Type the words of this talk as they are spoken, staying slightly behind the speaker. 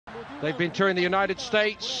They've been touring the United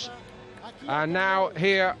States, and now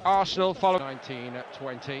here Arsenal follow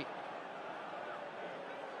 19-20.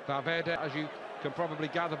 Valverde, as you can probably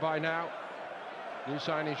gather by now, new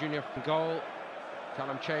signing junior goal.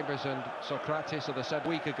 Callum Chambers and Socrates, as I said a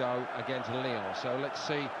week ago, against Lyon. So let's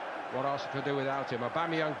see what Arsenal can do without him.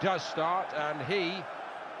 Aubameyang does start, and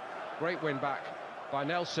great win back by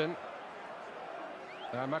Nelson.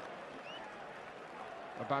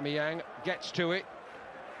 Aubameyang gets to it,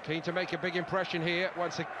 keen to make a big impression here.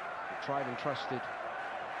 Once a tried and trusted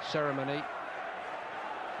ceremony.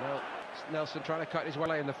 Well, Nelson trying to cut his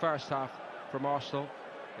way in the first half from Arsenal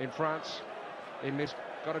in France.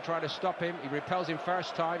 Got to try to stop him. He repels him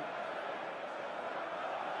first time.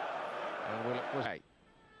 And Willock was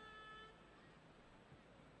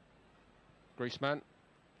Griezmann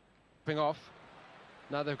ping off.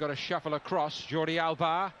 Now they've got to shuffle across. Jordi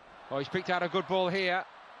Alba. Oh, he's picked out a good ball here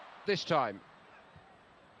this time.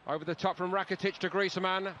 Over the top from Rakitic to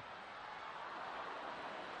Griezmann.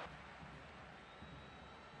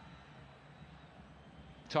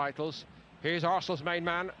 Titles. Here's Arsenal's main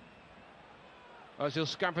man. Ozil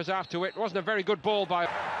scampers after it. Wasn't a very good ball by...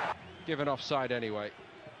 Given offside anyway.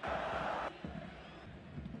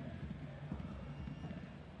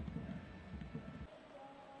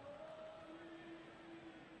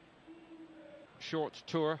 Short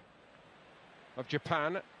tour of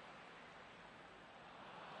Japan.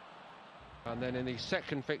 And then in the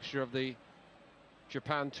second fixture of the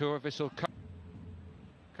Japan tour, Vissel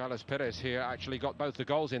Carlos Perez here actually got both the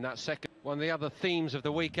goals in that second. One of the other themes of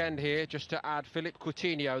the weekend here, just to add, Philippe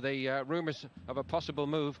Coutinho, the rumours of a possible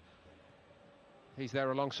move. He's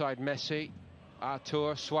there alongside Messi,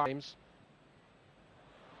 Artur, Suarez.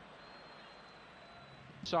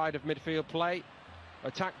 Side of midfield play.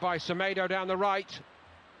 Attacked by Semedo down the right.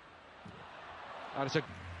 And it's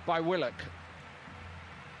by Willock.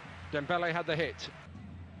 Dembele had the hit.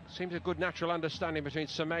 Seems a good natural understanding between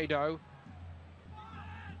Semedo.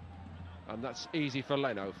 And that's easy for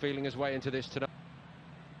Leno, feeling his way into this tonight.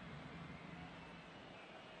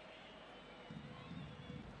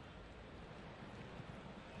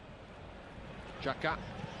 Xhaka.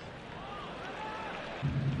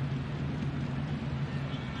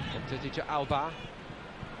 Titi to Alba.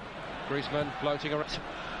 Griezmann floating around.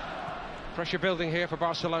 Pressure building here for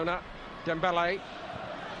Barcelona. Dembele.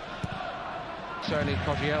 Certainly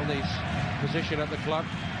Koscielny's position at the club.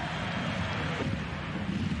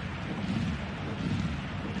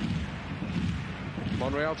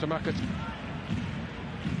 Monreal to Makat.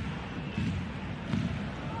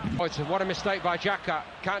 Oh, what a mistake by Xhaka.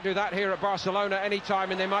 Can't do that here at Barcelona anytime,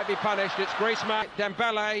 and they might be punished. It's Griezmann,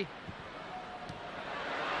 Dembele.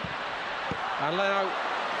 And Leno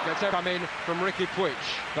gets come in from Ricky Puig,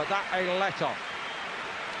 but that a let-off.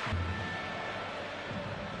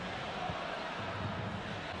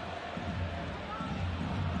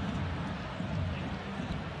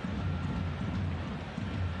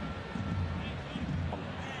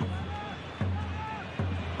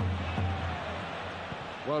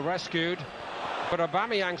 Well rescued, but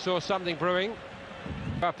Aubameyang saw something brewing.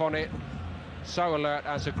 Up on it, so alert,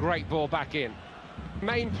 as a great ball back in.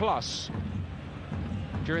 Main plus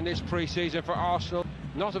during this pre-season for Arsenal,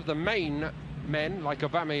 not of the main men like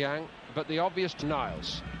Aubameyang, but the obvious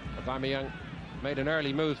Niles. Aubameyang made an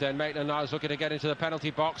early move then, Maitland-Niles looking to get into the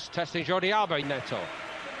penalty box, testing Jordi Alba. Neto.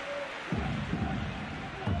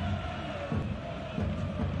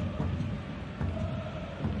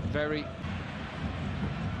 Very...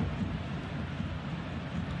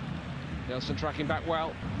 Nelson tracking back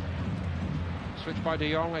well. Switch by De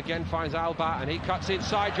Jong, again finds Alba, and he cuts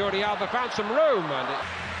inside. Jordi Alba found some room, and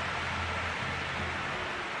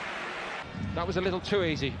that was a little too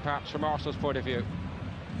easy, perhaps, from Arsenal's point of view.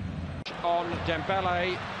 On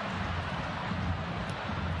Dembele.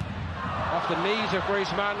 Off the knees of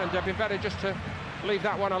Griezmann, and Dembele just to leave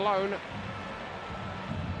that one alone.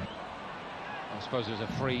 I suppose it was a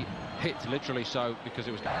free hit, literally so, because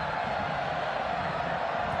it was...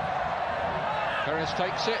 Perez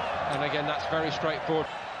takes it, and again that's very straightforward.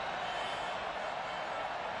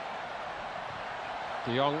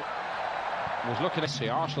 De Jong was looking to see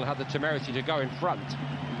Arsenal had the temerity to go in front,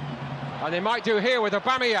 and they might do here with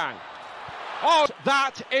Aubameyang. Oh,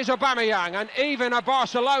 that is Aubameyang, and even a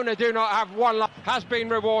Barcelona do not have one has been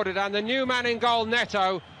rewarded, and the new man in goal,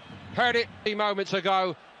 Neto, heard it moments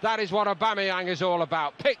ago. That is what Aubameyang is all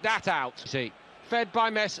about. Pick that out. See, fed by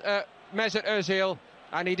Mesut Ozil,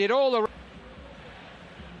 and he did all the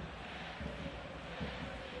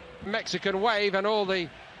Mexican wave and all the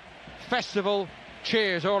festival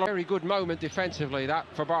cheers. All a very good moment defensively, that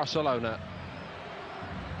for Barcelona.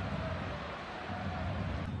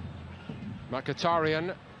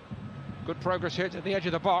 Mkhitaryan, good progress here to the edge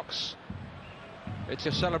of the box. It's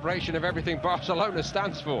a celebration of everything Barcelona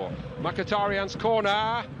stands for. Mkhitaryan's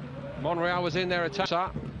corner. Monreal was in there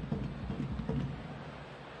attack.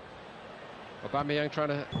 Aubameyang trying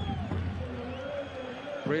to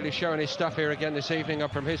really showing his stuff here again this evening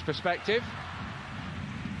up from his perspective.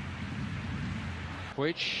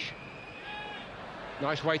 Which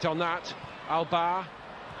nice weight on that. Alba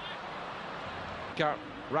got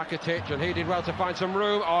Rakitic, and he did well to find some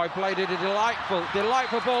room. Oh, he played it a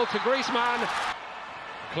delightful ball to Griezmann.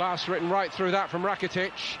 Class written right through that from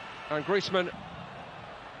Rakitic, and Griezmann.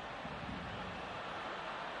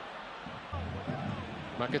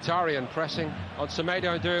 Mkhitaryan pressing on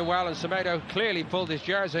Semedo and doing well, and Semedo clearly pulled his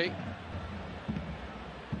jersey.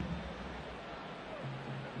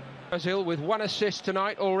 Ozil with 1 assist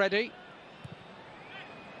tonight already.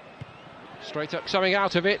 Straight up something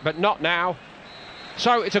out of it, but not now.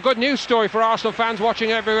 So it's a good news story for Arsenal fans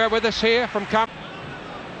watching everywhere with us here from Camp.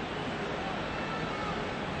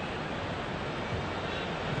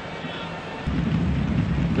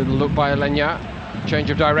 Little look by Alenya, change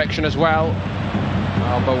of direction as well.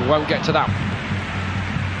 But won't get to that.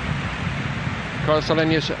 Carlos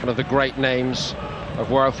Alenya's one of the great names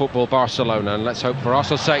of world football, Barcelona, and let's hope for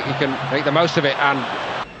Arsenal's sake he can make the most of it. And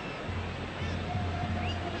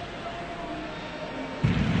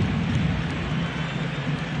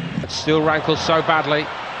it still rankles so badly.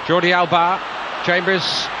 Jordi Alba,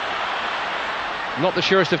 Chambers, not the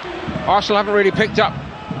surest of. Arsenal haven't really picked up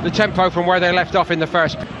the tempo from where they left off in the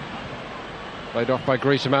first. Played off by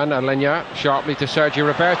Griezmann. Alenya sharply to Sergio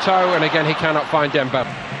Roberto, and again he cannot find Dembele.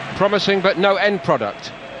 Promising but no end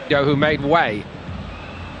product. Who made way.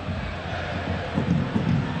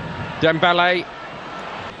 Dembele.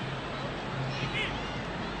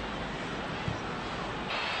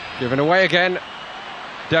 Given away again.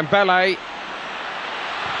 Dembele.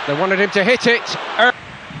 They wanted him to hit it.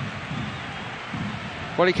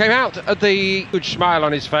 Well, he came out at the huge smile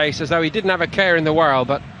on his face as though he didn't have a care in the world,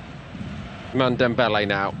 but Dembele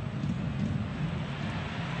now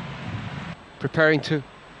preparing to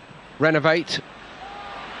renovate.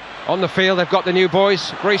 On the field they've got the new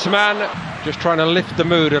boys. Griezmann just trying to lift the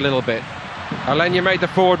mood a little bit. Alenya made the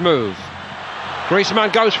forward move.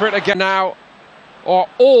 Griezmann goes for it again now, or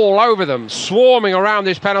all over them, swarming around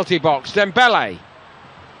this penalty box. Dembele.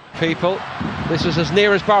 People, this is as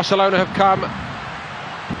near as Barcelona have come.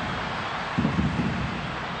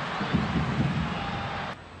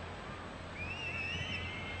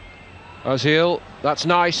 Ozil, that's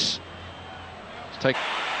nice. Let's take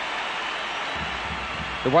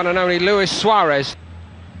the one and only Luis Suarez.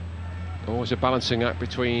 Always a balancing act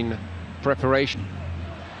between preparation.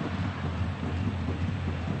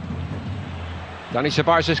 Dani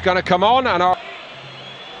Ceballos is going to come on, and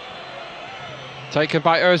taken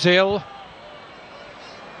by Ozil.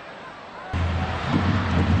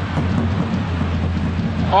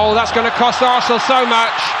 Oh, that's going to cost Arsenal so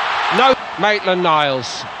much. No,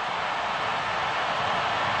 Maitland-Niles.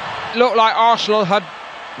 It looked like Arsenal had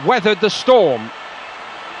weathered the storm,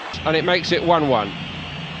 and it makes it 1-1.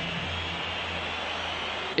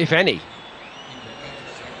 If any.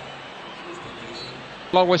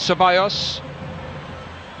 Along with Ceballos.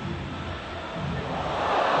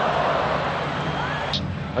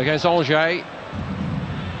 Against Angers.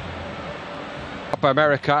 Copa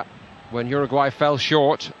America, when Uruguay fell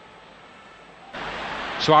short.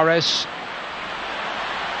 Suarez.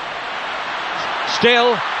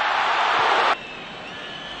 Still.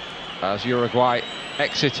 As Uruguay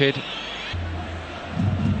exited.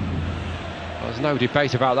 There's no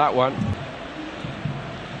debate about that one.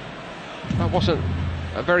 That wasn't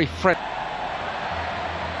a very friendly.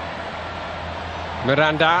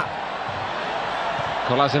 Miranda.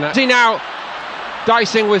 Kolasinac. Now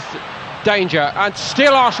dicing with danger, and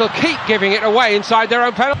still Arsenal keep giving it away inside their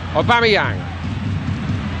own penalty. Aubameyang.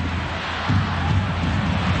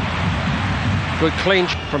 Good clean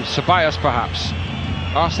from Ceballos perhaps.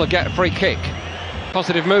 Arsenal get a free kick.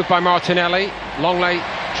 Positive move by Martinelli. Longley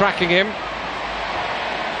tracking him.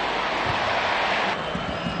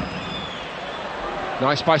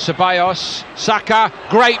 Nice by Ceballos. Saka,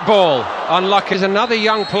 great ball. Unlucky. There's another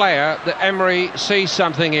young player that Emery sees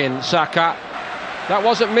something in, Saka. That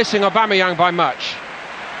wasn't missing Aubameyang by much.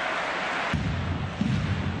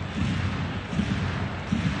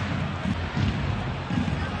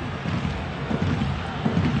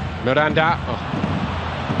 Miranda. Oh.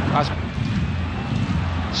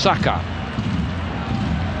 Saka.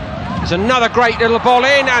 There's another great little ball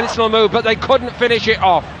in, and it's a move, but they couldn't finish it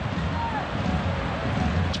off.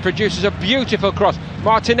 It produces a beautiful cross.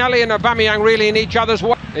 Martinelli and Aubameyang really in each other's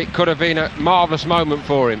way. It could have been a marvellous moment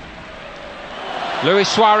for him. Luis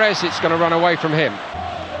Suarez, it's going to run away from him.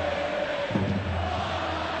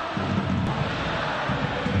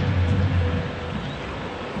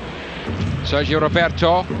 Sergio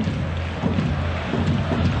Roberto.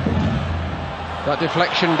 That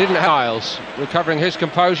deflection didn't help Miles, recovering his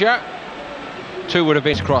composure. Two would have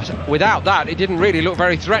been crossed. Without that, it didn't really look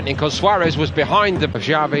very threatening because Suarez was behind the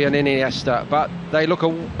Xavi and Iniesta, but they look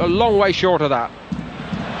a long way short of that.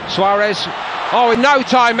 Suarez, in no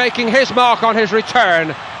time making his mark on his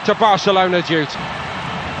return to Barcelona duty.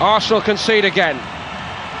 Arsenal concede again.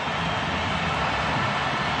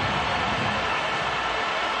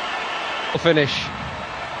 Finish.